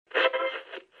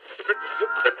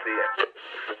Let's see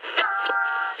it.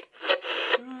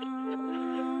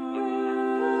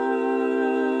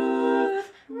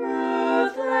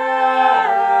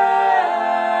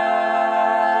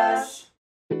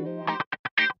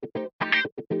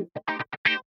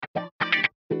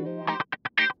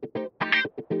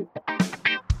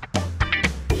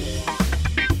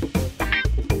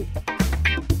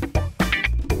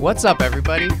 What's up,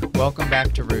 everybody? Welcome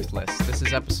back to Ruthless. This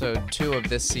is episode 2 of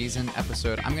this season.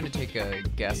 I'm going to take a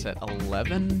guess at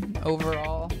 11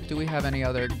 overall. Do we have any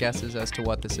other guesses as to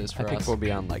what this is for us? I think we'll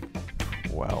be on like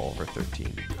 12 or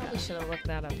 13. Probably should have looked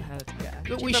that up ahead of time.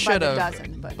 But we Cheaper by should the have,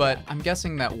 dozen, but yeah. I'm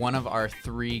guessing that one of our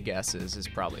 3 guesses is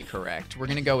probably correct. We're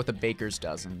going to go with a baker's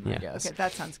dozen, I Yeah. guess. Okay,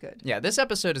 that sounds good. Yeah, this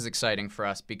episode is exciting for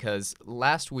us because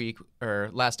last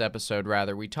episode,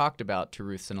 we talked about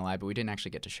Truths and a Lie, but we didn't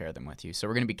actually get to share them with you. So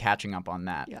we're going to be catching up on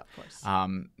that. Yeah, of course.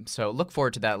 So look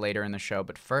forward to that later in the show.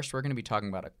 But first, we're going to be talking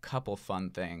about a couple fun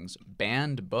things.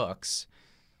 Banned books.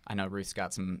 I know Ruth's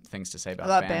got some things to say about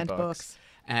love banned banned books.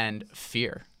 And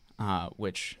fear,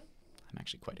 which I'm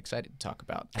actually quite excited to talk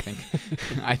about.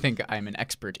 I think I'm an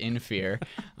expert in fear.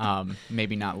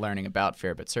 Maybe not learning about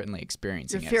fear, but certainly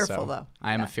experiencing You're it. fearful, So though.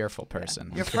 I am Yeah. a fearful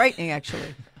person. You're frightening,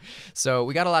 actually. So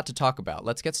we got a lot to talk about.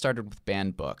 Let's get started with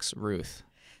banned books. Ruth.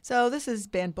 So this is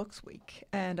Banned Books Week,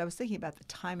 and I was thinking about the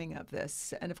timing of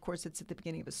this. And, of course, it's at the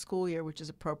beginning of a school year, which is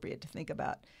appropriate to think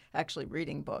about actually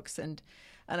reading books. And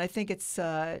I think it's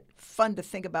fun to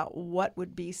think about what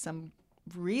would be some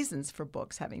reasons for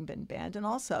books having been banned, and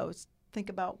also think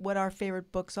about what our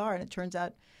favorite books are. And it turns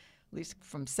out, at least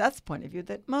from Seth's point of view,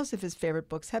 that most of his favorite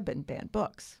books have been banned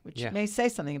books, which Yeah. may say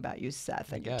something about you,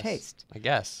 Seth, and your taste. I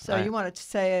guess. So you wanted to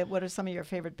say what are some of your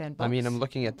favorite banned books? I mean, I'm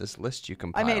looking at this list you I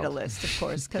compiled. made a list, of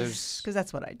course, There's- because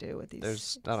that's what I do with these.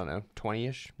 There's, I don't know,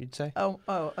 20-ish, you'd say?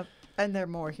 And there are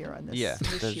more here on this. Yeah,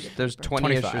 this sheet of there's paper.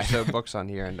 20-ish or 25. so books on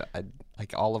here, and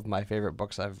like all of my favorite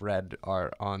books I've read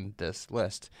are on this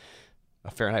list.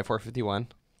 Fahrenheit 451,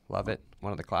 love it,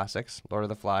 one of the classics. Lord of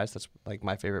the Flies, that's like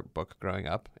my favorite book growing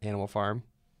up. Animal Farm,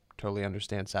 totally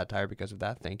understand satire because of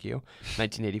that, thank you.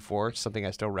 1984, something I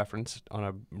still reference on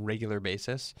a regular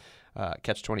basis.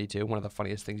 Catch-22, one of the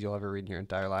funniest things you'll ever read in your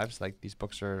entire lives. Like, these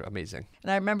books are amazing.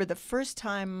 And I remember the first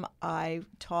time I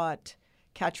taught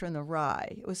Catcher in the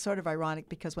Rye, it was sort of ironic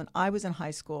because when I was in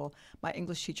high school, my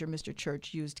English teacher, Mr.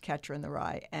 Church, used Catcher in the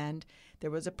Rye, and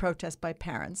there was a protest by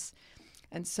parents.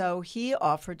 And so he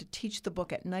offered to teach the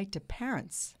book at night to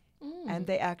parents. And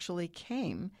they actually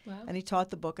came, Wow. and he taught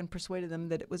the book and persuaded them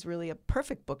that it was really a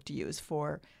perfect book to use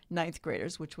for ninth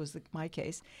graders, which was my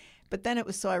case. But then it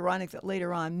was so ironic that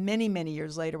later on, many, many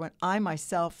years later, when I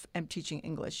myself am teaching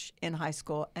English in high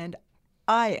school, and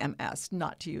I am asked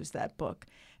not to use that book.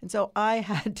 And so I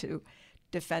had to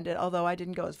defend it, although I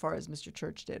didn't go as far as Mr.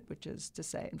 Church did, which is to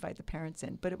say invite the parents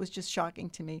in. But it was just shocking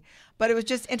to me. But it was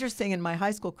just interesting in my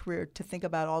high school career to think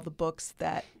about all the books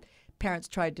that parents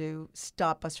tried to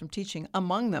stop us from teaching.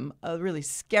 Among them, a really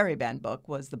scary banned book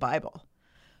was the Bible.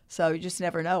 So you just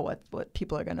never know what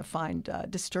people are going to find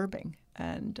disturbing,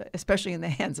 and especially in the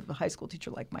hands of a high school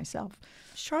teacher like myself.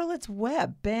 Charlotte's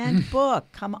Web, banned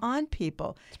book. Come on,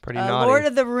 people. It's pretty naughty. Lord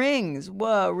of the Rings.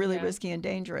 Whoa, really Yeah. risky and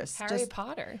dangerous. Harry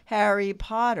Potter. Harry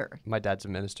Potter. My dad's a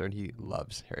minister, and he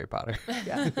loves Harry Potter.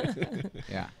 Yeah.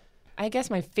 Yeah. I guess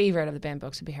my favorite of the banned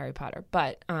books would be Harry Potter.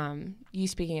 But you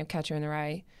speaking of Catcher in the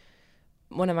Rye,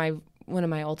 one of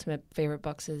my ultimate favorite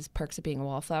books is Perks of Being a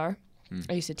Wallflower.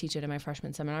 I used to teach it in my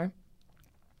freshman seminar,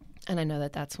 and I know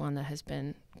that that's one that has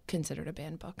been considered a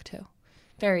banned book too.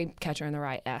 Very Catcher in the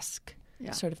Rye-esque.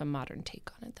 Yeah. Sort of a modern take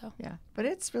on it, though. Yeah, but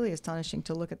it's really astonishing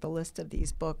to look at the list of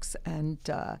these books, and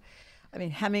I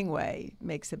mean Hemingway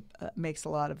makes a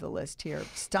lot of the list here.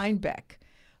 Steinbeck,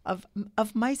 of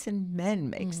Mice and Men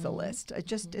makes the list.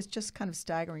 It's just kind of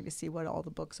staggering to see what all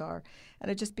the books are, and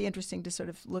it'd just be interesting to sort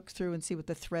of look through and see what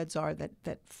the threads are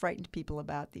that frightened people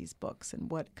about these books,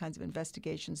 and what kinds of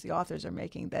investigations the authors are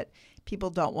making that people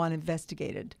don't want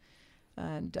investigated.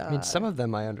 And I mean, some of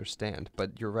them I understand,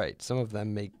 but you're right. Some of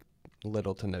them make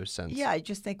little to no sense. Yeah, I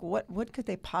just think what could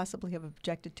they possibly have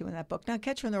objected to in that book? Now,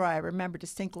 Catcher in the Rye, I remember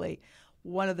distinctly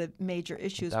one of the major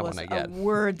issues That was one I a get.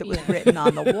 word that was written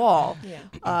on the wall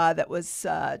Yeah. that was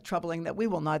troubling, that we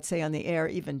will not say on the air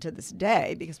even to this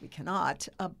day because we cannot.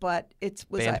 But it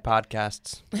was Banned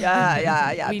podcasts.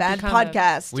 yeah. We've Banned become a-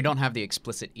 podcast. We don't have the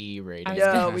explicit E rating. I was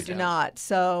No, gonna we say. do not.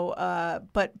 So,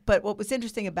 but what was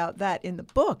interesting about that in the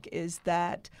book is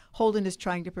that Holden is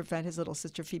trying to prevent his little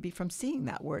sister Phoebe from seeing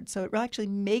that word. So it actually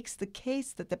makes the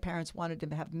case that the parents wanted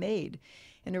to have made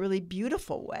in a really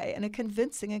beautiful way and a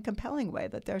convincing and compelling way,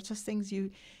 that there are just things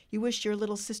you wish your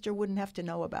little sister wouldn't have to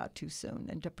know about too soon,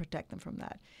 and to protect them from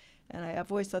that. And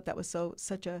I've always thought that was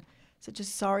such a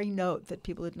sorry note that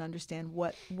people didn't understand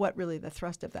what really the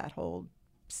thrust of that whole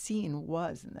scene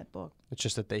was in that book. It's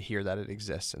just that they hear that it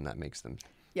exists, and that makes them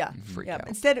freak out.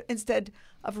 Instead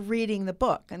of reading the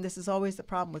book, and this is always the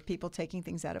problem with people taking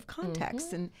things out of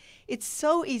context. And it's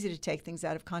so easy to take things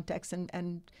out of context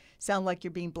and sound like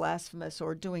you're being blasphemous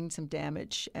or doing some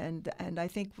damage. And I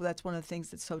think that's one of the things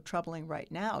that's so troubling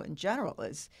right now in general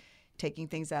is taking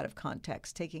things out of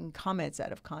context, taking comments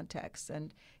out of context,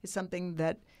 and it's something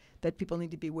that people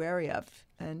need to be wary of.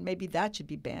 And maybe that should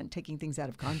be banned, taking things out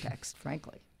of context,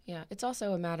 frankly. Yeah, it's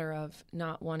also a matter of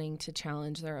not wanting to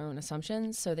challenge their own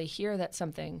assumptions. So they hear that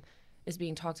something is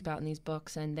being talked about in these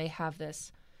books, and they have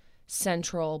this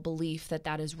central belief that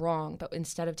that is wrong. But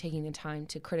instead of taking the time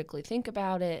to critically think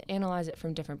about it, analyze it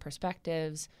from different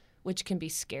perspectives, which can be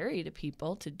scary to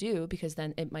people to do because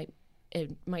then it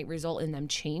might result in them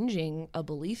changing a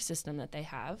belief system that they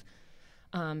have.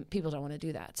 People don't want to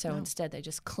do that. So instead they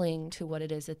just cling to what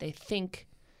it is that they think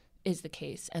is the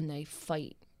case, and they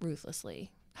fight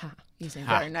ruthlessly. Using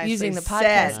the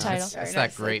podcast title. That's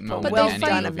that great moment. But well they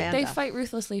done, fight, Amanda. they fight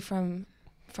ruthlessly from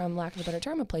lack of a better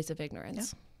term, a place of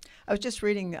ignorance. Yeah. I was just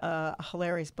reading a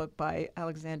hilarious book by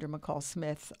Alexander McCall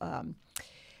Smith,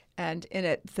 and in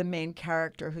it, the main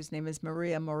character, whose name is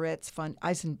Maria Moritz von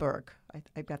Eisenberg,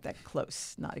 I got that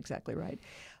close, not exactly right.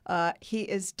 He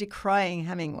is decrying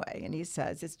Hemingway, and he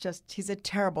says he's a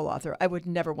terrible author. I would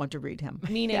never want to read him.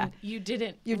 Meaning you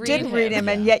didn't read him,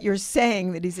 and yet you're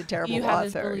saying that he's a terrible you author. have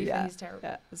this belief that he's terrible.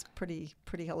 Yeah, it's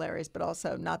pretty hilarious, but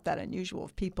also not that unusual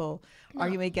of people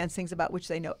arguing against things about which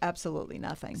they know absolutely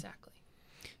nothing. Exactly.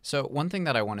 So one thing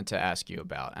that I wanted to ask you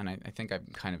about, and I think I'm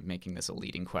kind of making this a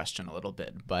leading question a little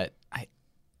bit, but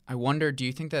I wonder, do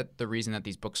you think that the reason that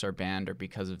these books are banned are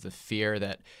because of the fear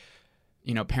that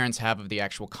parents have of the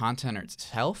actual content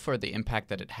itself, or the impact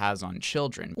that it has on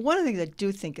children? One of the things I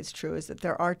do think is true is that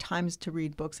there are times to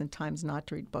read books and times not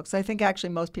to read books. I think actually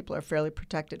most people are fairly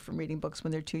protected from reading books when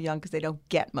they're too young because they don't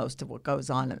get most of what goes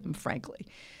on in them, frankly.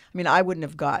 I mean, I wouldn't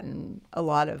have gotten a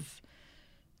lot of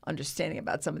understanding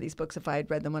about some of these books if I had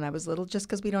read them when I was little, just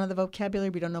because we don't have the vocabulary,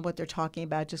 we don't know what they're talking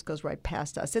about, it just goes right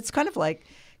past us. It's kind of like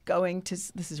going to,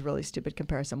 this is a really stupid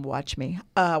comparison, Watch Me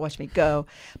Go,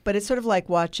 but it's sort of like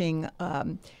watching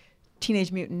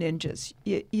Teenage Mutant Ninjas.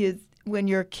 When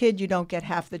you're a kid, you don't get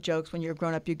half the jokes. When you're a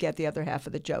grown up, you get the other half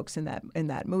of the jokes in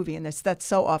that movie, and that's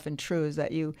so often true, is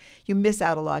that you miss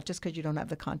out a lot just because you don't have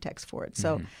the context for it.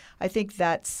 So I think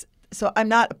so I'm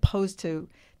not opposed to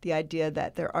the idea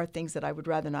that there are things that I would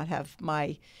rather not have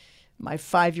my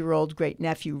 5-year-old great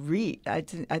nephew read. I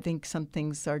think some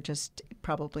things are just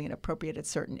probably inappropriate at a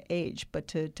certain age, but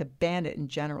to ban it in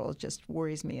general just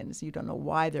worries me, and you don't know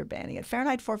why they're banning it.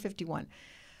 Fahrenheit 451.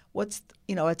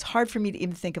 It's hard for me to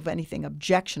even think of anything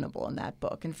objectionable in that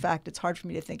book. In fact, it's hard for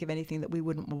me to think of anything that we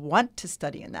wouldn't want to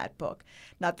study in that book,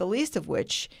 not the least of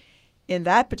which in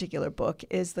that particular book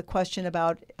is the question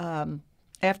about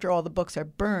after all the books are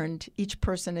burned, each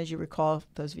person, as you recall,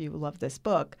 those of you who love this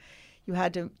book,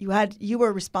 you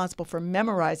were responsible for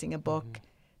memorizing a book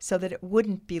so that it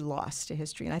wouldn't be lost to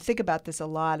history. And I think about this a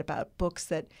lot, about books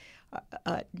that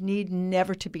need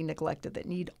never to be neglected, that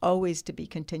need always to be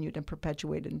continued and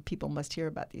perpetuated, and people must hear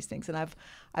about these things. And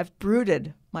I've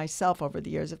brooded myself over the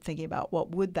years of thinking about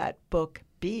what would that book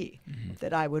be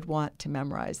that I would want to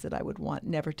memorize, that I would want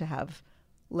never to have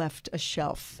left a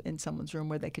shelf in someone's room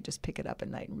where they could just pick it up at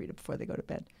night and read it before they go to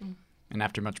bed. And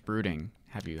after much brooding,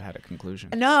 have you had a conclusion?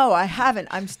 No, I haven't.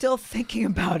 I'm still thinking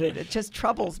about it. It just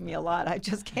troubles me a lot. I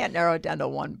just can't narrow it down to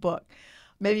one book.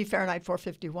 Maybe Fahrenheit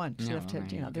 451.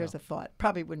 There's a thought.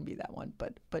 Probably wouldn't be that one,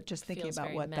 but just thinking Feels about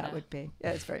very what meta. that would be. Yeah,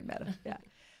 it's very meta. Yeah.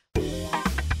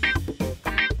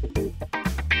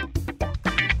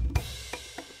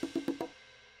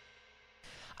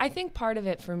 I think part of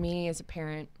it for me as a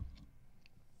parent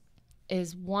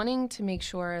is wanting to make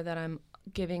sure that I'm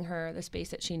giving her the space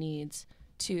that she needs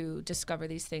to discover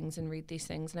these things and read these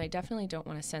things. And I definitely don't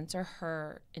want to censor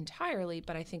her entirely,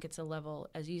 but I think it's a level,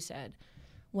 as you said,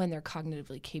 when they're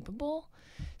cognitively capable.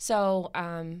 So,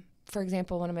 for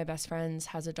example, one of my best friends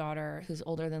has a daughter who's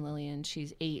older than Lillian.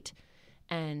 She's 8,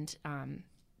 and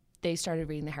they started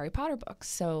reading the Harry Potter books.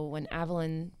 So when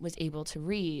Evelyn was able to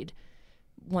read,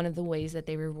 one of the ways that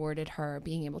they rewarded her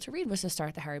being able to read was to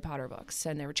start the Harry Potter books.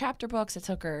 And there were chapter books. It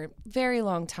took her a very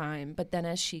long time. But then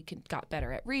as she got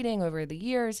better at reading over the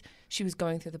years, she was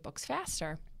going through the books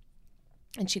faster.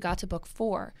 And she got to book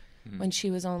 4 when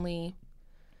she was only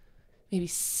maybe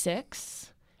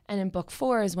 6. And in book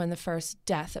 4 is when the first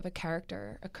death of a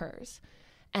character occurs.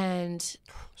 And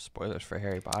Spoilers for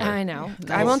Harry Potter. I know.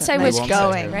 No, I won't say nice which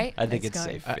going. right? I think It's it's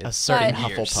going. safe. A It's certain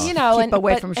But, Hufflepuff. you know, Keep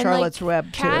away from Charlotte's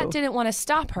Web, Kat too. didn't want to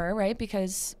stop her, right?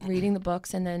 Because reading the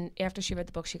books, and then after she read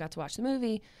the book, she got to watch the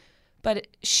movie. But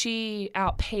she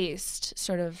outpaced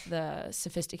sort of the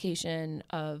sophistication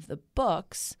of the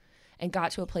books and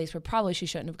got to a place where probably she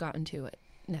shouldn't have gotten to it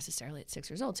necessarily at 6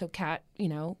 years old. So Kat,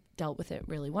 dealt with it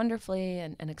really wonderfully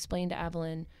and explained to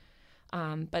Evelyn.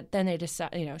 But then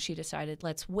she decided,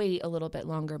 let's wait a little bit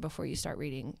longer before you start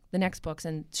reading the next books.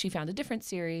 And she found a different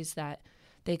series that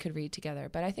they could read together.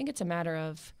 But I think it's a matter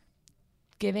of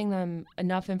giving them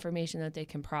enough information that they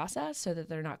can process so that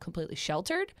they're not completely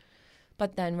sheltered,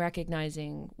 but then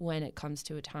recognizing when it comes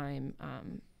to a time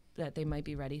that they might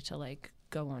be ready to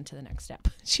go on to the next step.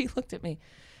 She looked at me.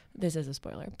 This is a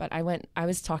spoiler, but I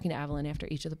was talking to Evelyn after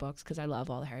each of the books because I love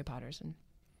all the Harry Potters and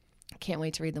can't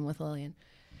wait to read them with Lillian.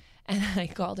 And I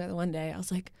called her the one day. I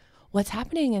was like, what's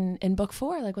happening in book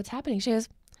 4? Like, what's happening? She goes,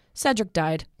 Cedric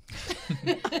died.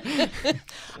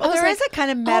 Well, there is a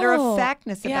kind of matter oh, of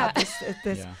factness yeah. about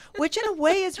this Yeah. which in a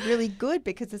way is really good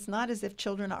because it's not as if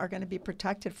children are going to be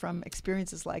protected from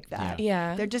experiences like that.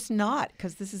 Yeah. They're just not,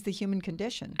 because this is the human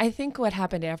condition. I think what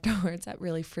happened afterwards that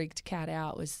really freaked Kat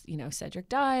out was, Cedric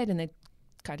died and they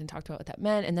kind of talked about what that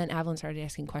meant. And then Evelyn started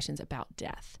asking questions about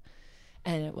death.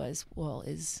 And it was, well,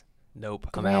 is Nope.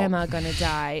 I'm grandma out. gonna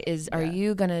die? Are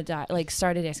you gonna die?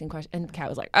 Started asking questions. And Kat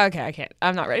was like, okay, I can't.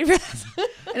 I'm not ready for this.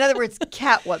 In other words,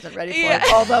 Kat wasn't ready for Yeah.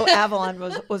 it, although Avalon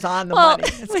was on the Well, money.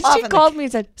 It's when she often the called me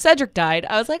and said, Cedric died,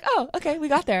 I was like, oh, okay, we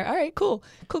got there. All right, cool.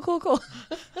 But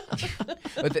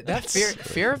that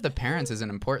fear of the parents is an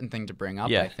important thing to bring up,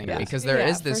 Yeah. I think, Yeah. because there Yeah,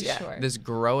 is this for sure. this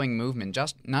growing movement,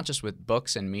 not just with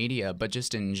books and media, but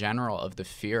just in general, of the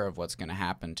fear of what's going to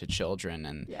happen to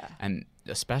children, and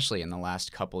especially in the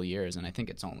last couple years, and I think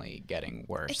it's only getting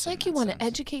worse. It's in like you that want to sense.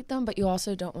 educate them, but you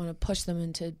also don't want to push them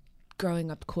into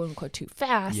growing up quote unquote too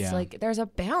fast. Yeah. Like there's a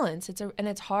balance. And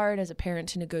it's hard as a parent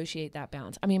to negotiate that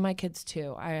balance. I mean, my kids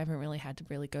too. I haven't really had to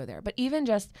really go there. But even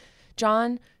just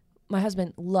John, my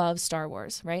husband, loves Star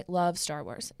Wars, right? Loves Star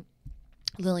Wars.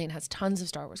 Lillian has tons of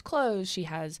Star Wars clothes. She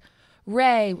has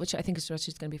Rey, which I think is what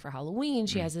she's going to be for Halloween.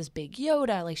 She has this big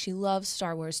Yoda. Like she loves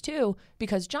Star Wars too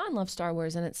because John loves Star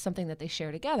Wars and it's something that they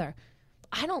share together.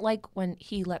 I don't like when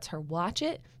he lets her watch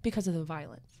it because of the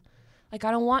violence. Like,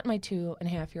 I don't want my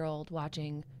 2.5-year-old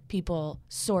watching people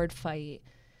sword fight,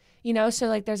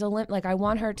 So, there's a limit. Like, I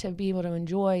want her to be able to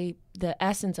enjoy the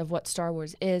essence of what Star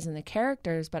Wars is and the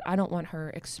characters, but I don't want her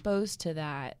exposed to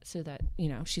that so that,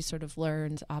 she sort of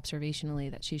learns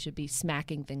observationally that she should be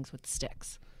smacking things with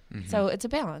sticks. Mm-hmm. So it's a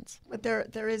balance. But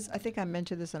there is, I think I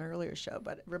mentioned this on an earlier show,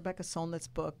 but Rebecca Solnit's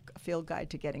book, A Field Guide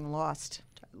to Getting Lost,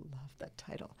 which I love that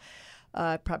title,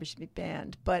 probably should be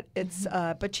banned. But it's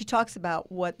but she talks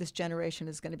about what this generation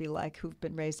is going to be like who've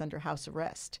been raised under house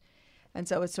arrest. And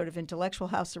so it's sort of intellectual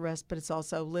house arrest, but it's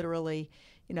also literally,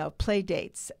 play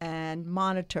dates and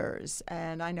monitors.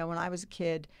 And I know when I was a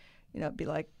kid, it'd be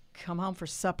like, come home for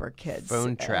supper, kids.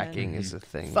 Phone tracking is a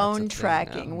thing. Phone That's a thing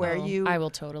tracking now. where Well, you I will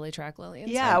totally track Lillian.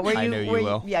 yeah, where I you, know you where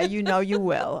will. yeah, you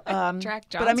will. Track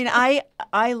but I John's mean,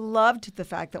 I loved the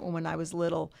fact that when I was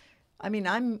little, I mean,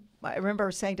 I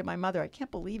remember saying to my mother, I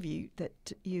can't believe you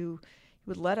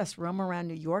would let us roam around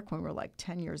New York when we were like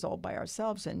 10 years old by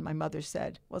ourselves. And my mother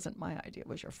said, wasn't my idea, it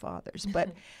was your father's. But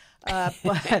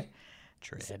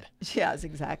Dread. yeah, it's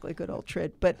exactly good old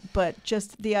Trid. But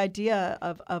just the idea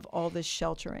of all this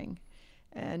sheltering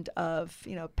and of,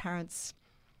 parents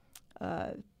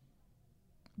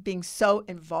being so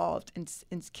involved in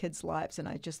kids' lives. And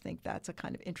I just think that's a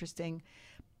kind of interesting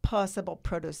possible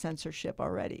proto-censorship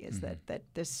already, is that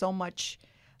there's so much.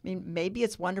 I mean, maybe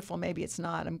it's wonderful, maybe it's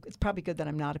not. It's probably good that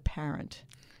I'm not a parent.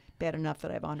 Bad enough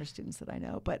that I have honor students that I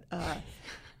know. But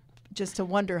just to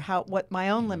wonder what my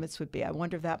own limits would be. I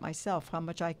wonder that myself, how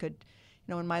much I could,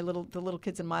 when the little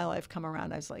kids in my life come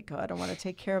around, I was like, oh, I don't want to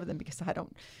take care of them because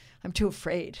I'm too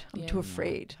afraid. I'm too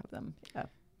afraid of them. Yeah.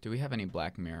 Do we have any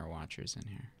Black Mirror watchers in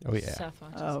here? Oh yeah. Seth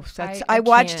watches Oh, it. I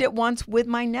watched can't- it once with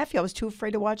my nephew. I was too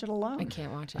afraid to watch it alone. I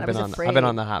can't watch it. I I've was been on. afraid. I've been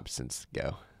on the hop since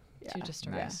go. Yeah. Too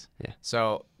disturbing. Nice. Yeah.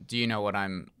 So, do you know what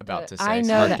I'm about to say? I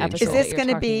know the Archangel. episode. Is this that going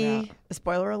you're to be talking about. a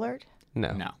spoiler alert?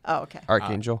 No. No. Oh, okay.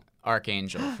 Archangel.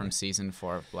 Archangel from season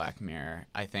 4 of Black Mirror.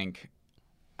 I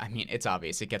mean, it's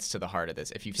obvious. It gets to the heart of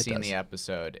this. If you've It seen does. the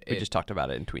episode, We just talked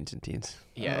about it in Tweens and Teens.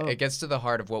 yeah, Oh. it gets to the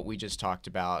heart of what we just talked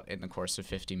about in the course of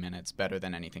 50 minutes, better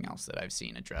than anything else that I've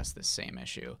seen address this same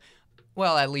issue.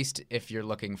 Well, at least if you're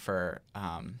looking for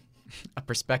a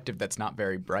perspective that's not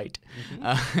very bright.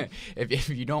 If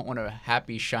you don't want a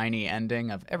happy, shiny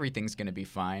ending of everything's going to be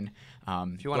fine.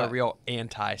 If you want a real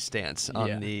anti-stance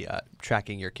on the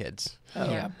tracking your kids.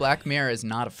 Yeah, Black Mirror is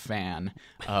not a fan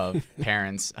of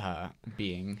parents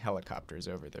being helicopters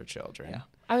over their children. Yeah.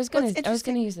 I was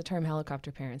gonna use the term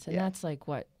helicopter parents, and that's like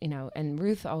what, and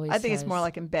Ruth always I think says, it's more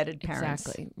like embedded parents.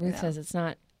 Exactly. Ruth says it's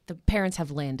not, the parents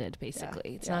have landed,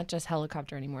 basically. It's not just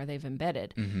helicopter anymore, they've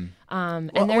embedded. Mm-hmm.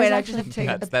 And Well, there's wait, I actually, just have to tell you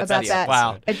That's about the that.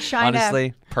 Wow. In China,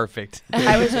 Honestly, perfect.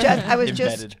 I was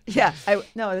Embedded.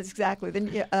 no, that's exactly.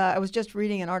 Then I was just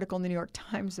reading an article in the New York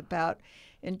Times about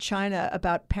in China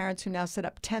about parents who now set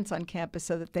up tents on campus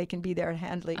so that they can be there at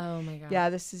Handley. oh my God. Yeah,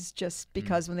 this is just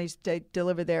because when they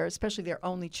deliver especially their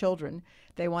only children,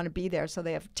 they want to be there, so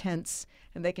they have tents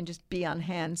and they can just be on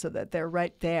hand so that they're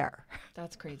right there.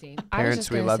 That's crazy. Parents,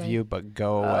 we love you, but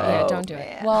go away. Yeah, don't do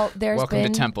it. Well, there's Welcome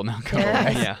been to Temple now. Go there-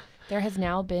 away. Yeah. there has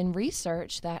now been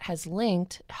research that has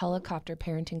linked helicopter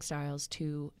parenting styles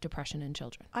to depression in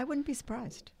children, I wouldn't be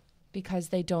surprised. because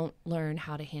they don't learn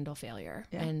how to handle failure.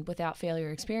 Yeah. And without failure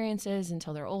experiences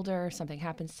until they're older, something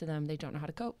happens to them, they don't know how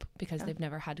to cope because they've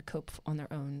never had to cope on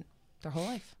their own their whole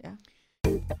life. Yeah.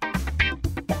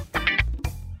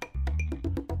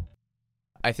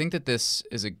 I think that this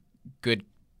is a good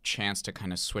chance to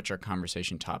kind of switch our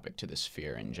conversation topic to this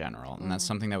fear in general, and that's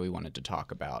something that we wanted to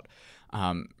talk about.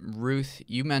 Ruth,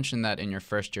 you mentioned that in your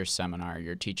first year seminar,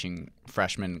 you're teaching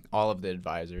freshmen, all of the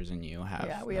advisors and you have.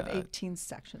 Yeah, we have 18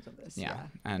 sections of this. Yeah,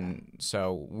 and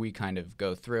so we kind of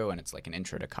go through, and it's like an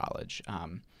intro to college.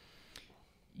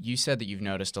 You said that you've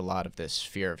noticed a lot of this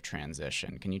fear of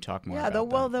transition. Can you talk more about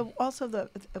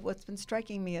that? What's been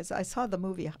striking me is I saw the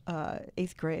movie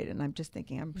 8th Grade, and I'm just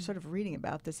thinking, I'm sort of reading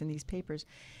about this in these papers.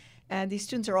 And these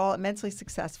students are all immensely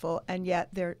successful, and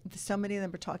yet so many of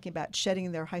them are talking about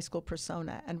shedding their high school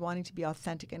persona and wanting to be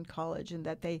authentic in college, and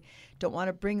that they don't want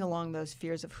to bring along those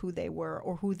fears of who they were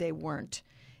or who they weren't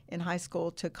in high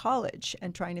school to college,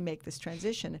 and trying to make this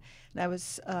transition. And I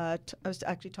was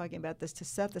actually talking about this to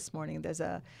Seth this morning. There's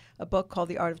a book called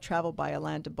The Art of Travel by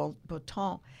Alain de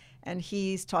Botton, and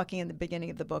he's talking in the beginning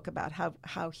of the book about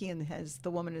how he and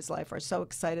the woman in his life are so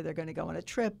excited they're going to go on a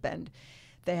trip, and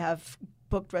they have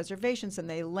booked reservations, and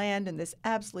they land in this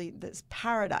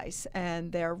paradise,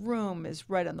 and their room is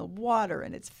right on the water,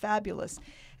 and it's fabulous,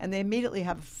 and they immediately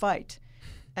have a fight.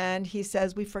 And he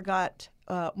says,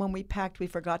 when we packed, we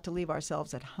forgot to leave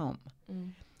ourselves at home.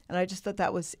 And I just thought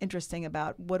that was interesting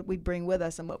about what we bring with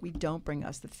us and what we don't bring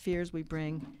us, the fears we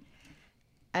bring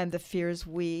and the fears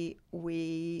we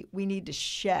need to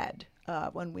shed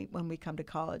when we come to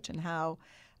college, and how.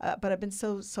 But I've been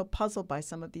so puzzled by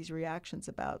some of these reactions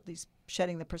about these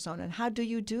shedding the persona. And how do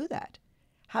you do that?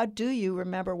 How do you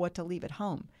remember what to leave at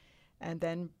home and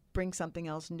then bring something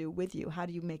else new with you? How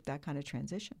do you make that kind of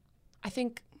transition? I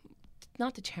think,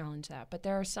 not to challenge that, but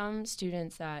there are some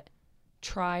students that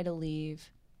try to leave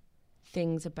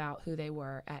things about who they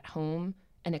were at home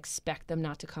and expect them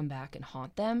not to come back and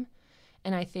haunt them.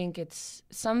 And I think it's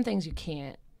some things you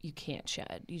can't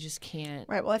shed. You just can't.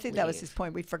 Right. Well, I think that was his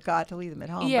point. We forgot to leave them at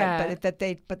home. Yeah.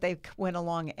 But they went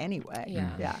along anyway.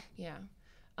 Yeah.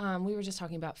 Yeah. We were just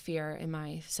talking about fear in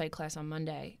my psych class on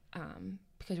Monday,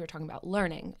 because we were talking about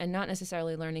learning, and not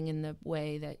necessarily learning in the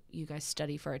way that you guys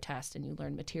study for a test and you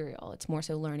learn material. It's more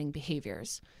so learning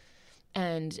behaviors.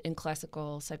 And in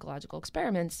classical psychological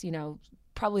experiments,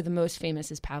 probably the most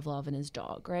famous is Pavlov and his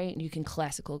dog, right? And you can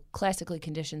classically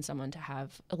condition someone to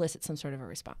elicit some sort of a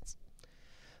response.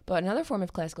 But another form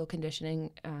of classical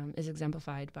conditioning is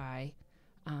exemplified by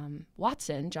John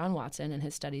Watson, and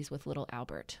his studies with little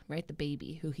Albert, right, the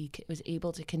baby, who he was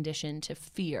able to condition to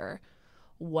fear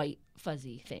white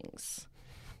fuzzy things.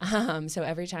 So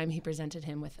every time he presented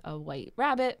him with a white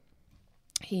rabbit,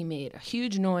 he made a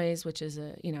huge noise, which is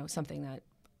something that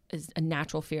is a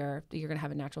natural fear. You're going to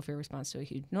have a natural fear response to a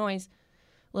huge noise.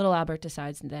 Little Albert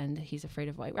decides then that he's afraid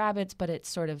of white rabbits, but it's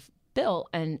sort of built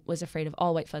and was afraid of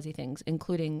all white fuzzy things,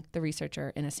 including the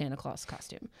researcher in a Santa Claus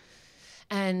costume.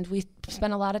 And we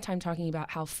spent a lot of time talking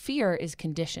about how fear is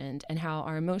conditioned and how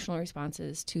our emotional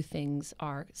responses to things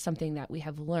are something that we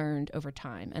have learned over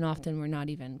time. And often we're not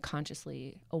even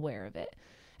consciously aware of it.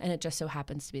 And it just so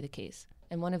happens to be the case.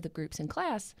 And one of the groups in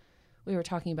class, we were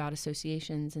talking about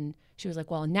associations, and she was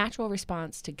like, well, a natural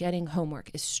response to getting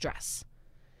homework is stress.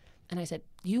 And I said,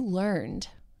 you learned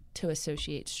to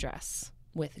associate stress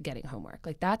with getting homework.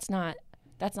 Like that's not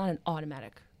an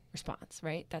automatic response,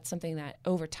 right? That's something that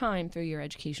over time through your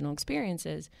educational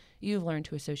experiences, you've learned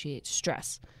to associate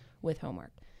stress with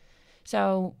homework.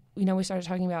 So, we started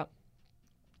talking about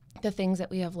the things that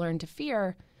we have learned to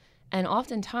fear, and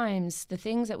oftentimes the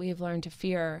things that we have learned to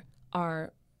fear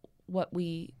are what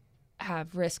we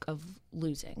have risk of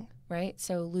losing, right?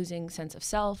 So losing sense of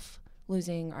self,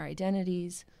 losing our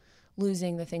identities,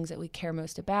 losing the things that we care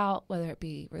most about, whether it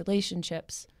be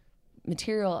relationships,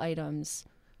 material items,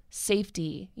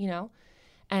 safety,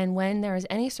 And when there is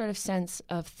any sort of sense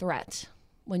of threat,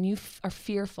 when you are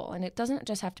fearful, and it doesn't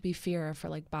just have to be fear for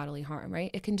like bodily harm,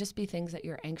 right? It can just be things that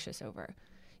you're anxious over.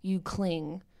 You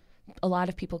cling. A lot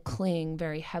of people cling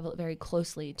very heavily, very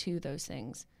closely to those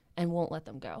things and won't let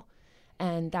them go.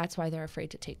 And that's why they're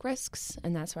afraid to take risks,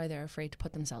 and that's why they're afraid to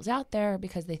put themselves out there,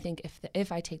 because they think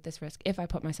if I take this risk, if I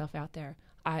put myself out there,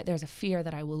 there's a fear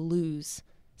that I will lose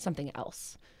something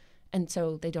else. And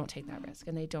so they don't take that risk,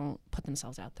 and they don't put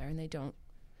themselves out there, and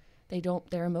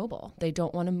they're immobile. They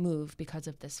don't want to move because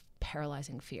of this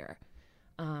paralyzing fear.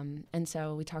 And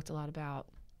so we talked a lot about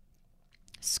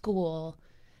school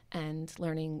and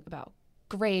learning about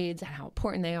grades and how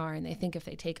important they are, and they think if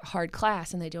they take a hard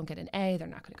class and they don't get an A, they're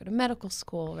not going to go to medical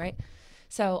school, right?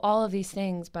 So all of these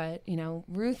things, but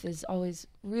Ruth is always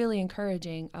really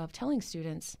encouraging of telling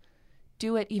students,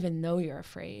 do it even though you're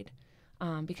afraid,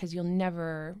 because you'll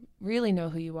never really know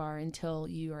who you are until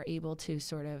you are able to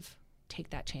sort of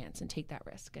take that chance and take that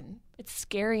risk. And it's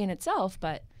scary in itself,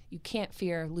 but you can't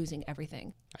fear losing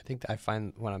everything. I think that I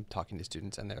find when I'm talking to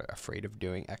students and they're afraid of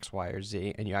doing X, Y, or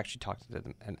Z, and you actually talk to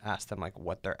them and ask them like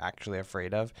what they're actually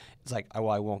afraid of, it's like, oh,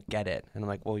 well, I won't get it. And I'm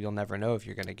like, well, you'll never know if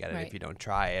you're going to get it if you don't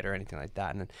try it or anything like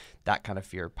that. And that kind of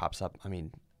fear pops up,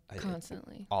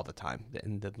 Constantly. All the time.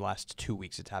 In the last 2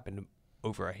 weeks, it's happened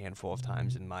over a handful of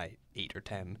times in my 8 or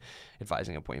 10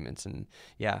 advising appointments. And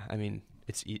yeah,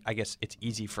 I guess it's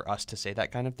easy for us to say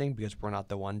that kind of thing because we're not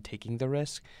the one taking the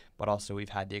risk, but also we've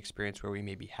had the experience where we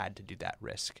maybe had to do that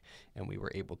risk and we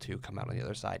were able to come out on the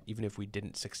other side. Even if we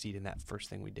didn't succeed in that first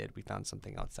thing we did, we found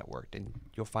something else that worked, and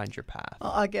you'll find your path.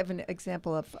 I'll give an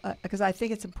example of, because I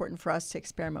think it's important for us to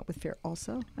experiment with fear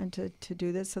also and to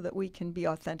do this so that we can be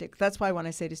authentic. That's why when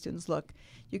I say to students, look,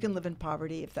 you can live in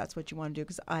poverty if that's what you want to do,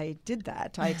 because I did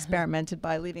that. I experimented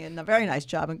by leaving a very nice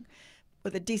job and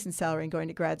with a decent salary and going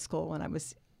to grad school when I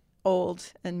was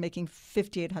old and making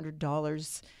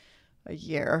 $5,800 a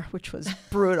year, which was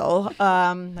brutal.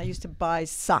 I used to buy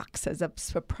socks as a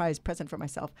surprise present for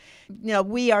myself.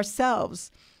 We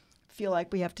ourselves feel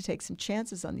like we have to take some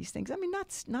chances on these things.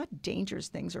 Not dangerous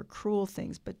things or cruel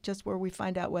things, but just where we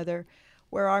find out where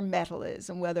our mettle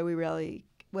is and whether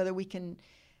we can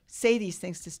say these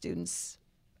things to students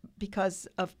because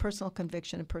of personal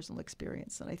conviction and personal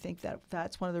experience. And I think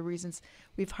that's one of the reasons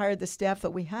we've hired the staff that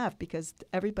we have, because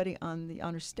everybody on the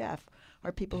honor staff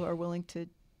are people who are willing to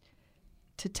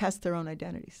test their own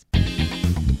identities.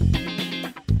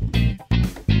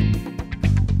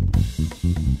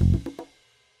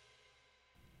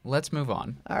 Let's move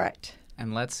on. All right.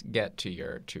 And let's get to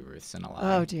your two Ruths and a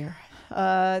lie. Oh, dear.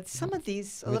 Some of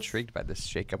these... I'm intrigued by this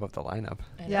shakeup of the lineup.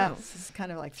 Yeah, this is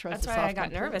kind of like throws That's us why off I got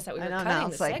completely. nervous that we were I know, cutting now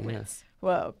the it's like, segments.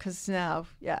 whoa, because now,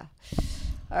 yeah.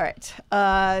 All right.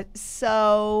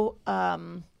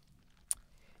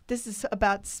 This is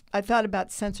about, I thought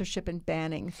about censorship and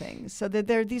banning things. So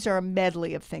these are a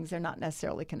medley of things. They're not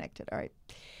necessarily connected. All right.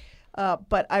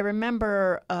 But I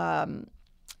remember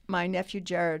my nephew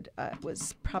Jared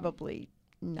was probably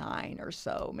 9 or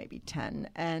so, maybe 10.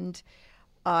 And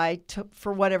I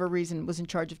for whatever reason, was in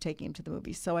charge of taking him to the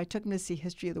movies. So I took him to see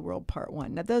History of the World Part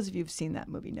 1. Now, those of you who've seen that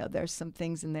movie know there's some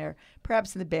things in there,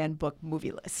 perhaps in the banned book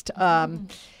movie list. Can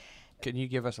you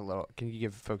give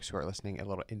folks who are listening a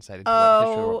little insight into what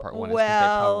History of the World Part 1 is, because they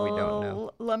probably don't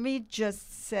know? Let me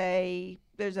just say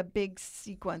there's a big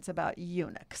sequence about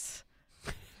eunuchs.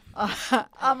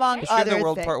 Among History other of the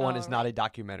World things. Part 1 is not a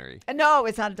documentary. No,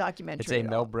 it's not a documentary. It's a at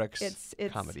Mel all. Brooks It's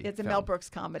comedy. It's a film. Mel Brooks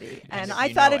comedy, and If I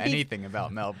you thought know it'd be anything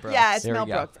about Mel Brooks. yeah, it's There Mel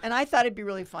we go. Brooks, and I thought it'd be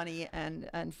really funny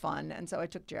and fun, and so I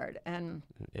took Jared. And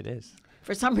It is.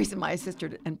 for some reason, my sister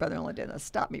and brother-in-law didn't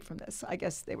stop me from this. I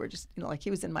guess they were just like he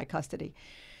was in my custody.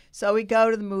 So we go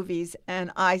to the movies,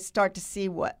 and I start to see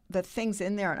what the things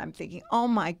in there, and I'm thinking, oh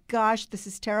my gosh, this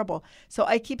is terrible. So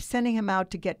I keep sending him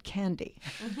out to get candy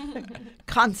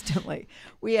constantly.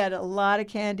 We had a lot of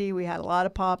candy. We had a lot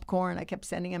of popcorn. I kept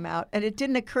sending him out, and it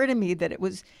didn't occur to me that it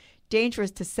was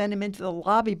dangerous to send him into the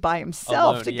lobby by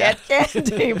himself Alone, to yeah. get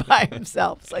candy by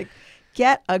himself. It's like,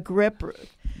 get a grip,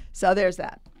 Ruth. So there's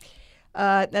that.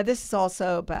 Now, this is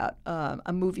also about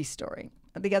a movie story.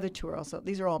 The other two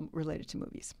these are all related to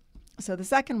movies. So the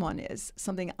second one is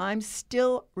something I'm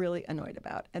still really annoyed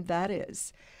about, and that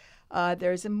is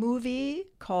there's a movie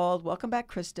called Welcome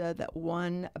Back, Krista that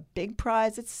won a big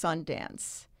prize at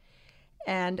Sundance.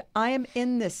 And I am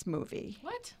in this movie.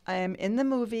 What? I am in the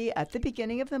movie at the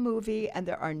beginning of the movie, and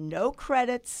there are no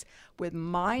credits with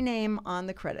my name on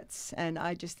the credits. And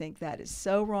I just think that is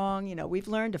so wrong. You know, we've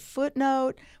learned to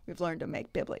footnote, we've learned to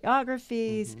make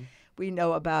bibliographies, we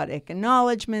know about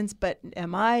acknowledgments, but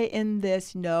am I in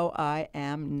this? No, I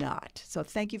am not. So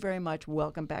thank you very much.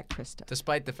 Welcome back, Krista.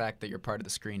 Despite the fact that you're part of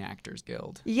the Screen Actors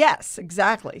Guild. Yes,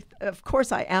 exactly. Of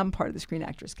course, I am part of the Screen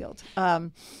Actors Guild.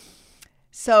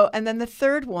 So, and then the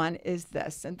third one is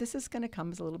this, and this is going to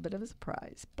come as a little bit of a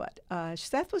surprise, but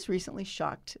Seth was recently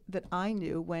shocked that I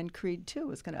knew when Creed 2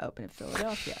 was going to open in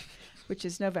Philadelphia, which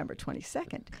is November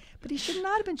 22nd. But he should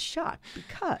not have been shocked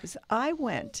because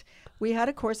we had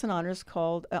a course in honors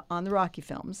called On the Rocky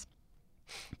Films.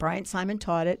 Brian Simon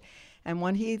taught it, and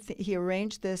when he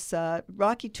arranged this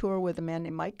Rocky tour with a man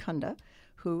named Mike Kunda,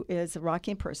 who is a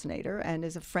Rocky impersonator and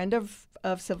is a friend of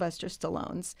Sylvester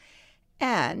Stallone's.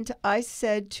 And I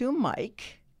said to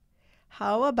Mike,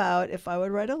 how about if I would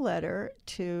write a letter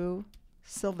to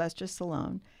Sylvester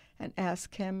Stallone and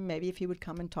ask him maybe if he would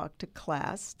come and talk to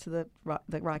class, to the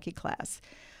Rocky class,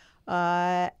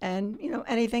 and, you know,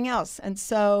 anything else. And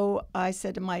so I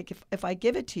said to Mike, if I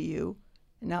give it to you,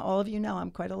 now all of you know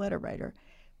I'm quite a letter writer,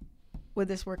 would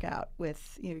this work out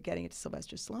with, you know, getting it to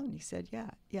Sylvester Stallone? He said,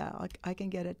 yeah, I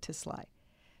can get it to Sly.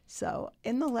 So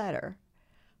in the letter,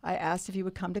 I asked if he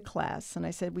would come to class, and I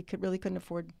said we really couldn't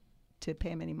afford to pay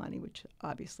him any money, which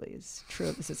obviously is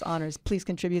true. This is honors. Please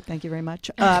contribute. Thank you very much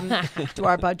to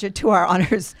our budget, to our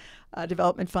honors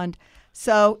development fund.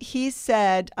 So he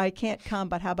said, I can't come,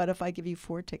 but how about if I give you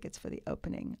 4 tickets for the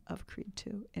opening of Creed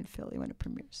 2 in Philly when it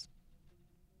premieres?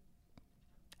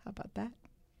 How about that?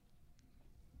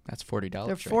 That's $40.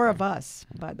 There are 4 of us,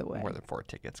 by the way. More than 4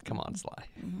 tickets. Come on, Sly.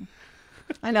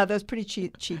 I know, those pretty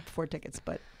cheap 4 tickets,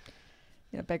 but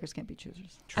you know, beggars can't be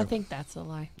choosers. True. I think that's a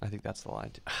lie. I think that's the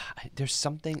line. There's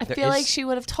something. I feel like she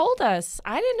would have told us.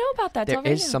 I didn't know about that. There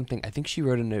is something. I think she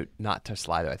wrote a note not to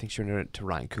Sly though. I think she wrote a note to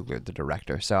Ryan Coogler, the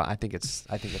director. So I think it's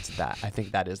that. I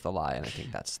think that is the lie, and I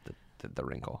think that's the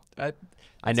wrinkle.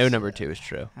 I know number 2 is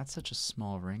true. That's such a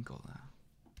small wrinkle, though.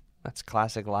 That's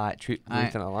classic lie. Truth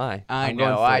and a lie. I I'm going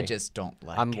know. I 3. just don't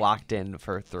like I'm it. locked in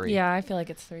for 3. Yeah, I feel like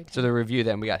it's 3. So the review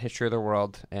then, we got History of the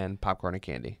World and Popcorn and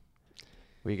Candy.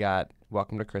 We got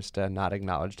Welcome to Krista, not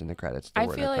acknowledged in the credits. I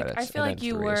feel like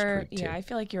you were. Yeah, I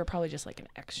feel like you were probably just like an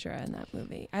extra in that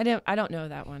movie. I don't know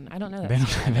that one. I don't know that. They don't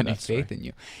have any That's faith right. in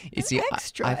you. You see,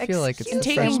 extra. I feel like it's And the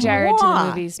taking first Jared to the Moi.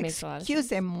 movies makes a lot of sense.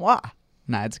 Excusez-moi.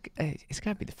 Nah, it's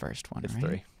got to be the first one, It's right?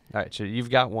 3. All right, so you've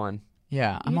got 1.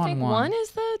 Yeah, I'm You on think 1. one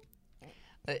is the?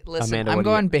 Listen, Amanda, I'm what do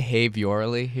you- going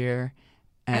behaviorally here.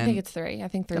 And I think it's 3. I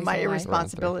think 3 is My the lie.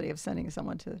 irresponsibility of sending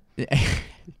someone to.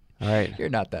 All right, You're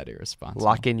not that irresponsible.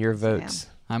 lock in your votes,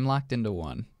 I'm locked into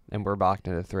 1. and we're locked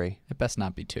into 3. It best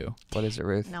not be 2. What is it,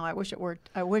 Ruth? No, I wish it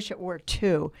were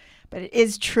 2, but it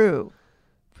is true.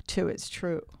 2 is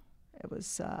true. It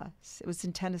was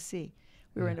in Tennessee.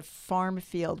 We were in a farm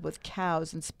field with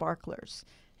cows and sparklers.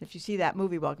 If you see that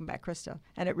movie, Welcome Back, Krista,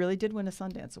 and it really did win a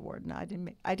Sundance Award, and I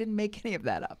didn't make any of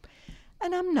that up,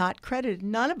 and I'm not credited.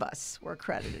 None of us were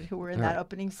credited who were in that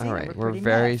opening scene. All right, We're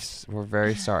pretty we're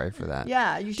very sorry for that.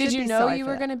 Yeah, you should. Did you be know sorry you for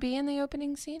were that. going to be in the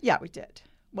opening scene? Yeah, we did.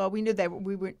 Well, we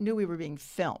knew we were being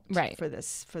filmed Right. for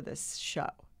this show.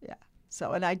 Yeah.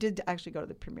 So, and I did actually go to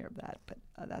the premiere of that, but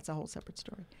that's a whole separate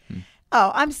story.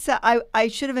 Oh, I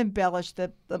should have embellished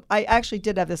I actually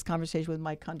did have this conversation with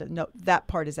Mike Kunda. No, that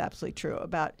part is absolutely true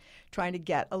about trying to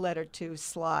get a letter to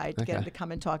Sly to get him to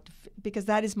come and talk because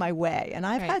that is my way, and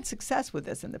I've Right. had success with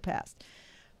this in the past,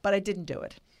 but I didn't do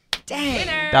it. Dang.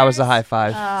 That was a high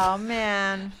 5. Oh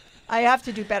man. I have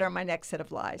to do better on my next set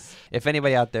of lies. If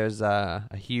anybody out there is a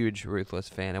huge Ruthless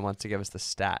fan and wants to give us the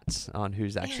stats on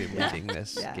who's actually leading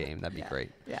this Yeah. game, that'd be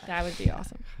great. Yeah. That would be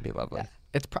awesome. It'd be lovely.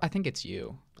 I think it's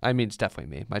you. I mean, it's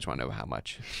definitely me. I just want to know how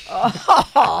much.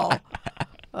 Oh.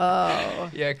 Oh.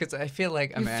 Yeah, because I feel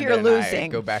like You Amanda fear and losing. I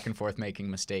go back and forth making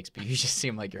mistakes, but you just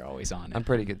seem like you're always on it. I'm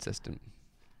pretty consistent.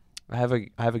 I have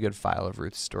a good file of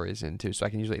Ruth's stories in too, so I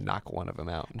can usually knock one of them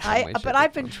out. in some way, shape, But or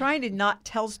I've been form. trying to not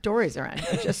tell stories around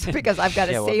here just because I've got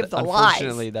to Yeah, well, save the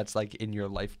unfortunately, lies. that's like in your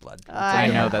lifeblood. I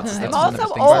know, that's I'm one of also those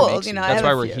things that old, makes you you- know. I That's have a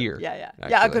why we're few. here, Yeah, yeah,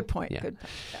 actually. good point. Yeah. Good point.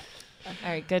 Yeah. All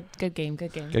right, good game.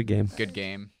 Good game. Good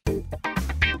game.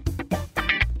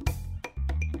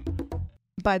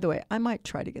 By the way, I might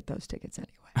try to get those tickets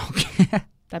anyway. Okay.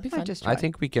 That'd be I fun. just I try.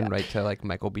 think we can Yeah. write to like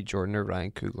Michael B. Jordan or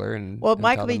Ryan Coogler and Well, and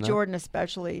Michael tell B. them that. Jordan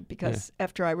especially because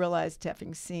after I realized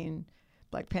having seen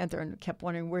Black Panther and kept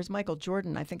wondering where's Michael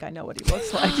Jordan, I think I know what he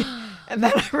looks like, and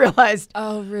then I realized,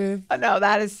 Oh, Ruth. oh no,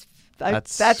 that is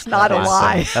That's not a classic.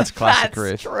 lie. That's classic That's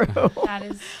Ruth. true. That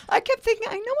is I kept thinking,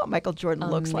 I know what Michael Jordan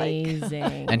looks like.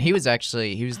 amazing. And he was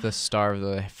the star of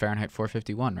the Fahrenheit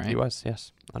 451, right? He was,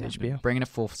 yes, on HBO. Bringing it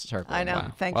full circle. I know.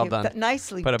 Wow. Thank Well you. done.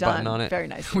 Nicely Put a done. button on it. Very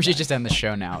nicely. We should done. just end the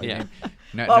show now. Yeah.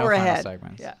 No, Well, no we're final ahead.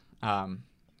 segments. Yeah.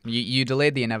 You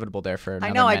delayed the inevitable there for another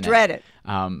I know. I minute. dread it.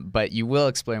 But you will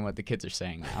explain what the kids are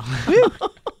saying now.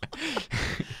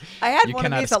 I had You one of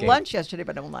cannot these at escape. lunch yesterday,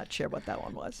 but I will not share what that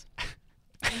one was.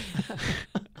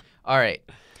 All right.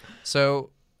 So,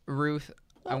 Ruth,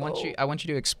 I want Uh-oh. you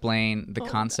to explain the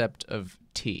concept of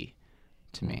tea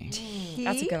to me.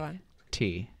 That's a good one.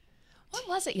 Tea. What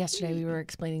was it yesterday we were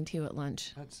explaining to you at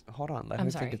lunch? Hold on, let I'm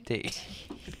me sorry. think of tea.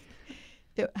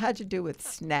 It had to do with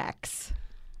snacks.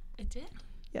 It did?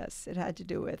 Yes, it had to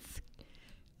do with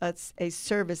a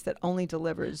service that only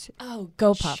delivers. Oh,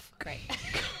 Go Puff. Great.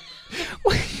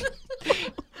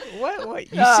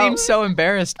 What? You No. seem so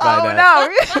embarrassed by Oh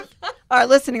that. no! Our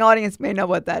listening audience may know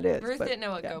what that is. Ruth but, didn't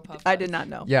know what yeah, Go Puff I was. did not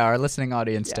know. Yeah, our listening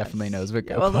audience Yes. definitely knows what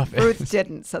Yeah, Go well, Puff Ruth is.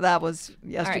 didn't, so that was All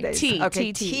right, yesterday's. tea.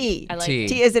 Okay, Tea. I like Tea.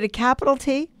 T. Is it a capital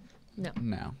T?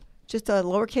 No. Just a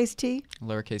lowercase t?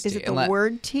 Lowercase Is t. it the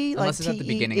word T? Unless like it's at the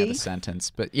beginning of the T-E-E?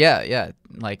 sentence. But yeah,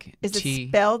 like Is T. it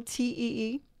spelled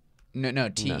T-E-E? No,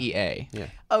 T-E-A. Yeah.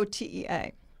 Oh,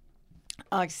 T-E-A.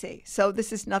 I see. So this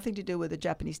has nothing to do with the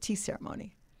Japanese tea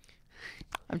ceremony.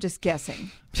 I'm just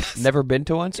guessing. Never been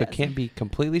to one, so Yes. can't be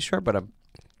completely sure, but I'm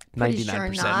Pretty 99%. sure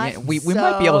not. Yeah, we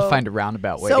might be able to So- find a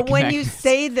roundabout way So to when connect you this.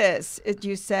 say this,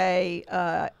 you say,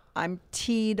 I'm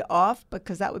teed off,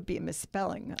 because that would be a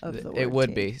misspelling of the word It would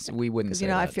tea. be. So we wouldn't Because say you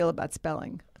know how I that. feel about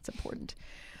spelling. It's important.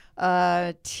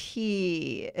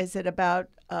 Tea. Is it about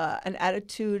an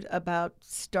attitude about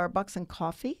Starbucks and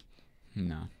coffee?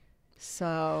 No.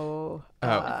 So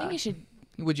I think you should.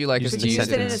 Would you like Use us could to you use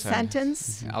use it in a as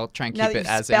sentence? I'll try and Now keep that it you've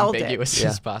as spelled it. ambiguous Yeah.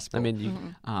 as possible. I mean,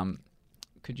 you,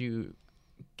 Could you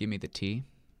give me the tea?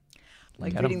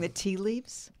 Like Get 'em. reading the tea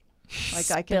leaves? Like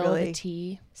I can Spill really the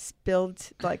tea.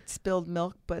 spilled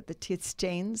milk, but the tea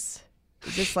stains.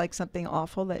 Is this like something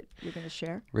awful that you're going to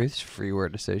share? Ruth's free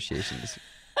word associations.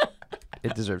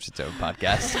 It deserves its own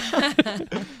podcast.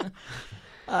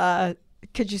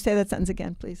 Could you say that sentence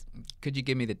again, please? Could you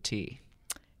give me the tea?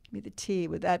 Give me the tea.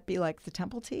 Would that be like the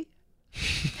temple tea?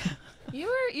 You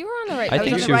were on the right. I was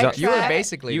think on she the was. right You were track.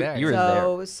 basically there. you were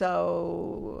there.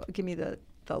 So give me the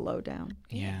lowdown.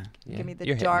 Yeah. Yeah, Give me the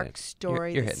you're hitting dark it.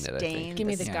 story, You're the hitting it, I stain, think. Give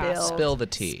me the Yeah. gossip. Spill the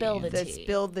tea. Spill the the tea.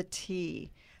 spill the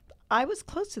tea. I was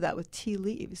close to that with tea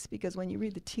leaves, because when you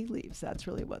read the tea leaves, that's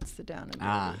really what's the down and dirty.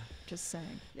 Ah. Just saying,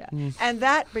 yeah. And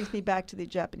that brings me back to the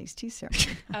Japanese tea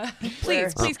ceremony.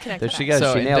 Please connect. There that she up.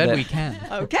 goes. So She nailed indeed it. we can.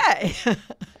 Okay,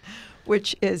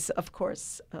 which is of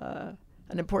course an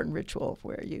important ritual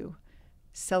where you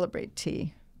celebrate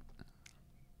tea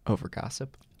Over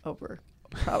gossip. over.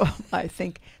 Probably, I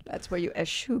think that's where you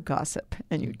eschew gossip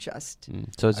and you just.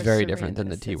 So it's are very serene different than in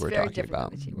the this. tea It's we're very talking different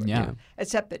about. than the tea we're Yeah. talking about.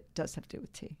 Except it does have to do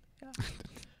with tea. Yeah.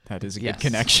 That is a Yes. good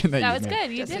connection that That you was made.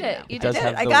 good. You Just did so it. you know. You It does did did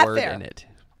it. it. have I the got word there. in it.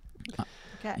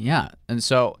 Okay. Yeah. And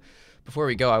so before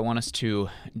we go, I want us to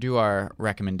do our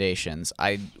recommendations.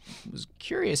 I was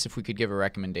curious if we could give a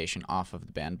recommendation off of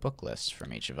the banned book list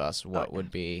from each of us. What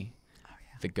would be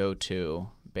the go-to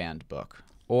banned book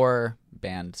or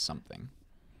banned something?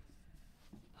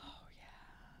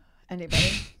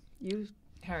 Anybody? You?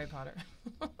 Harry Potter.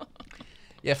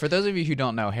 Yeah, for those of you who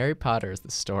don't know, Harry Potter is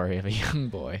the story of a young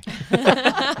boy.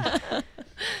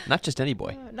 Not just any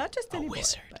boy. Not just any boy,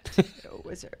 wizard. but a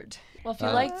wizard. Well, if you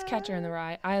liked Catcher in the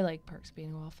Rye, I like Perks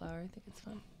Being a Wallflower. I think it's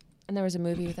fun. And there was a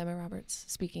movie with Emma Roberts.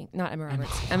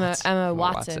 Emma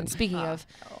Watson.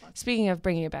 Speaking of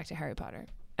bringing it back to Harry Potter,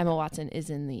 Emma Watson is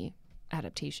in the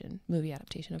movie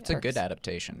adaptation of It's a Perks. good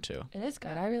adaptation, too. It is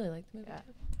good. I really like the movie. Yeah.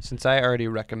 Since I already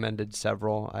recommended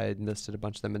several, I listed a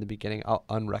bunch of them in the beginning. I'll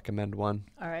unrecommend one,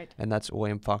 All right. and that's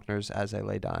William Faulkner's As I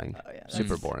Lay Dying. Oh, yeah,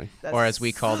 Super that's- boring. Or as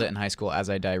we called it in high school, As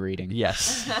I Die Reading.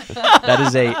 Yes. That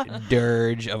is a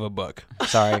dirge of a book.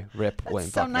 Sorry, rip That's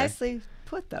William so Faulkner. nicely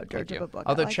put, though, Dirge of a Book. I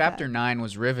Although like chapter that. 9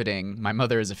 was riveting, My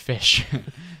Mother is a Fish.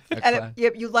 And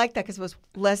you like that because it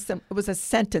was it was a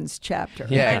sentence chapter.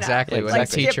 Yeah, I know. exactly. Yeah, When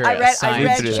exactly. the teacher I read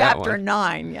assigned through that chapter one.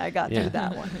 9. Yeah, I got Yeah. through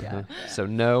that one. Yeah. So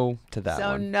no to that So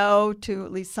one. no to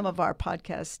at least some of our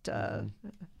podcast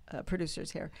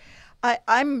producers here.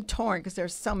 I'm torn because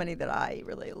there's so many that I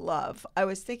really love. I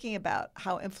was thinking about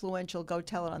how influential Go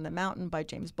Tell It on the Mountain by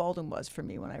James Baldwin was for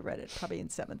me when I read it, probably in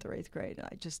 7th or 8th grade. And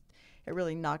it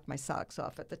really knocked my socks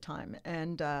off at the time.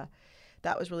 And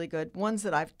that was really good. Ones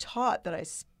that I've taught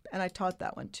and I taught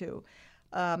that one too.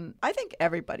 I think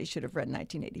everybody should have read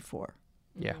 1984.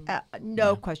 Yeah.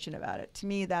 No question about it. To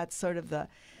me, that's sort of the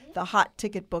the hot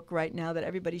ticket book right now that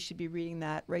everybody should be reading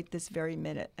that right this very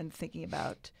minute and thinking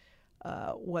about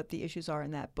what the issues are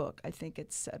in that book. I think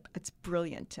it's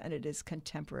brilliant and it is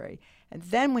contemporary. And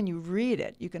then when you read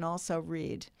it, you can also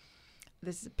read,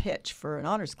 this is a pitch for an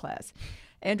honors class.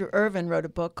 Andrew Irvin wrote a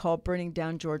book called Burning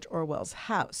Down George Orwell's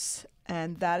House.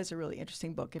 And that is a really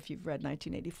interesting book. If you've read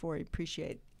 1984, you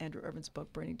appreciate Andrew Irvin's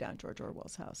book, Burning Down George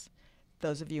Orwell's House.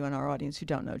 Those of you in our audience who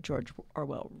don't know, George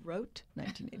Orwell wrote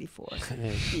 1984.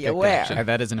 Be aware.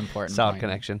 That is an important Solid point.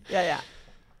 connection. Yeah.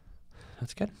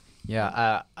 That's good.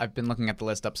 Yeah, I've been looking at the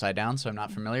list upside down, so I'm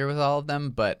not familiar with all of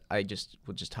them, but I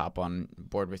will just hop on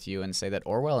board with you and say that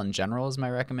Orwell in general is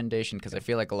my recommendation, because I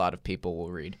feel like a lot of people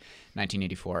will read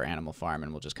 1984 Animal Farm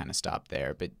and will just kind of stop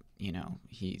there. But,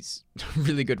 he's a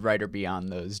really good writer beyond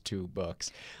those two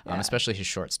books, especially his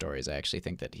short stories. I actually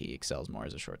think that he excels more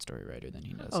as a short story writer than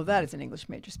he does. Oh, that is an English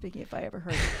major speaking, if I ever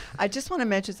heard it. I just want to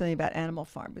mention something about Animal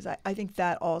Farm, because I think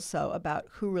that also about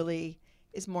who really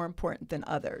is more important than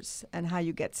others and how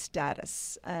you get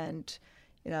status and,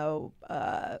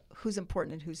 who's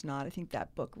important and who's not. I think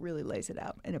that book really lays it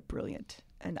out in a brilliant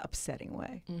and upsetting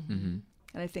way. Mm-hmm.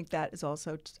 And I think that is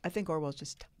also, I think Orwell's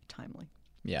just timely.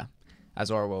 Yeah. As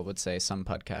Orwell would say, some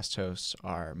podcast hosts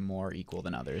are more equal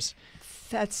than others.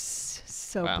 That's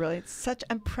so Wow. brilliant.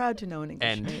 I'm proud to know an English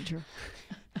And- major.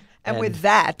 And with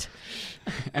that,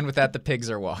 And with that, the pigs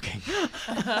are walking.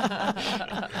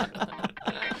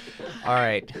 All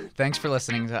right. Thanks for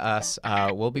listening to us.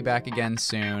 We'll be back again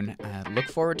soon. Look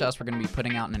forward to us. We're going to be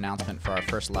putting out an announcement for our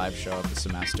first live show of the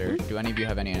semester. Do any of you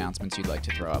have any announcements you'd like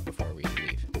to throw out before we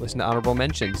leave? Listen to honorable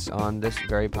mentions on this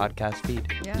very podcast feed.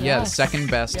 yeah. Yeah, the Yes. second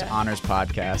best Yeah. honors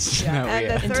podcast. Yeah. that we And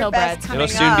the have. third Until best Brad's coming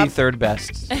It'll soon be up third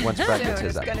best once Brad soon. gets his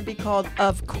It's up. going to be called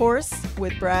Of Course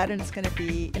with Brad, and it's going to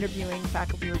be interviewing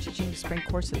faculty who are teaching spring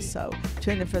courses. So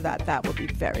tune in for that. That will be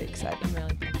very exciting. I'm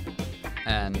really pumped.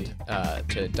 And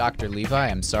to Dr. Levi,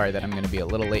 I'm sorry that I'm going to be a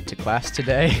little late to class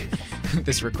today.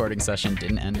 This recording session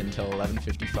didn't end until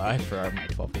 11:55 for my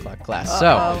 12 o'clock class. So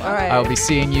all right. I'll be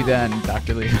seeing you then,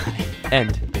 Dr. Levi.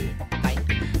 End. Bye.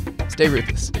 Stay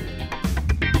ruthless.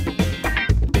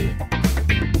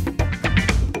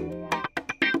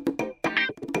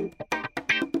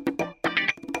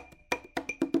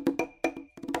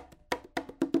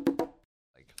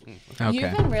 Okay.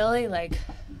 You've been really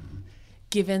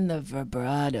given the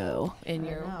vibrato in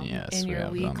your know. Yes, in we your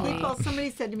have them. weekly. People,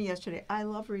 somebody said to me yesterday, I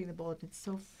love reading the bulletin. It's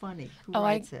so funny. Who Oh,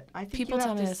 writes it? I think people you tell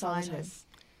have me to this all the sign time. this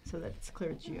so that it's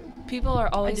clear it's you. People are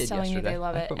always did telling me yesterday. they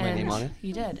love I it, put my and name on it.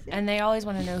 you did, and they always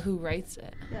want to know who writes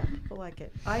it. Yeah, people like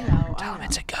it. I know. I know.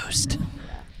 a ghost.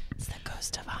 It's the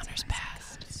ghost of honors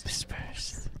past.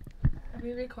 Whispers. Are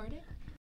we recording?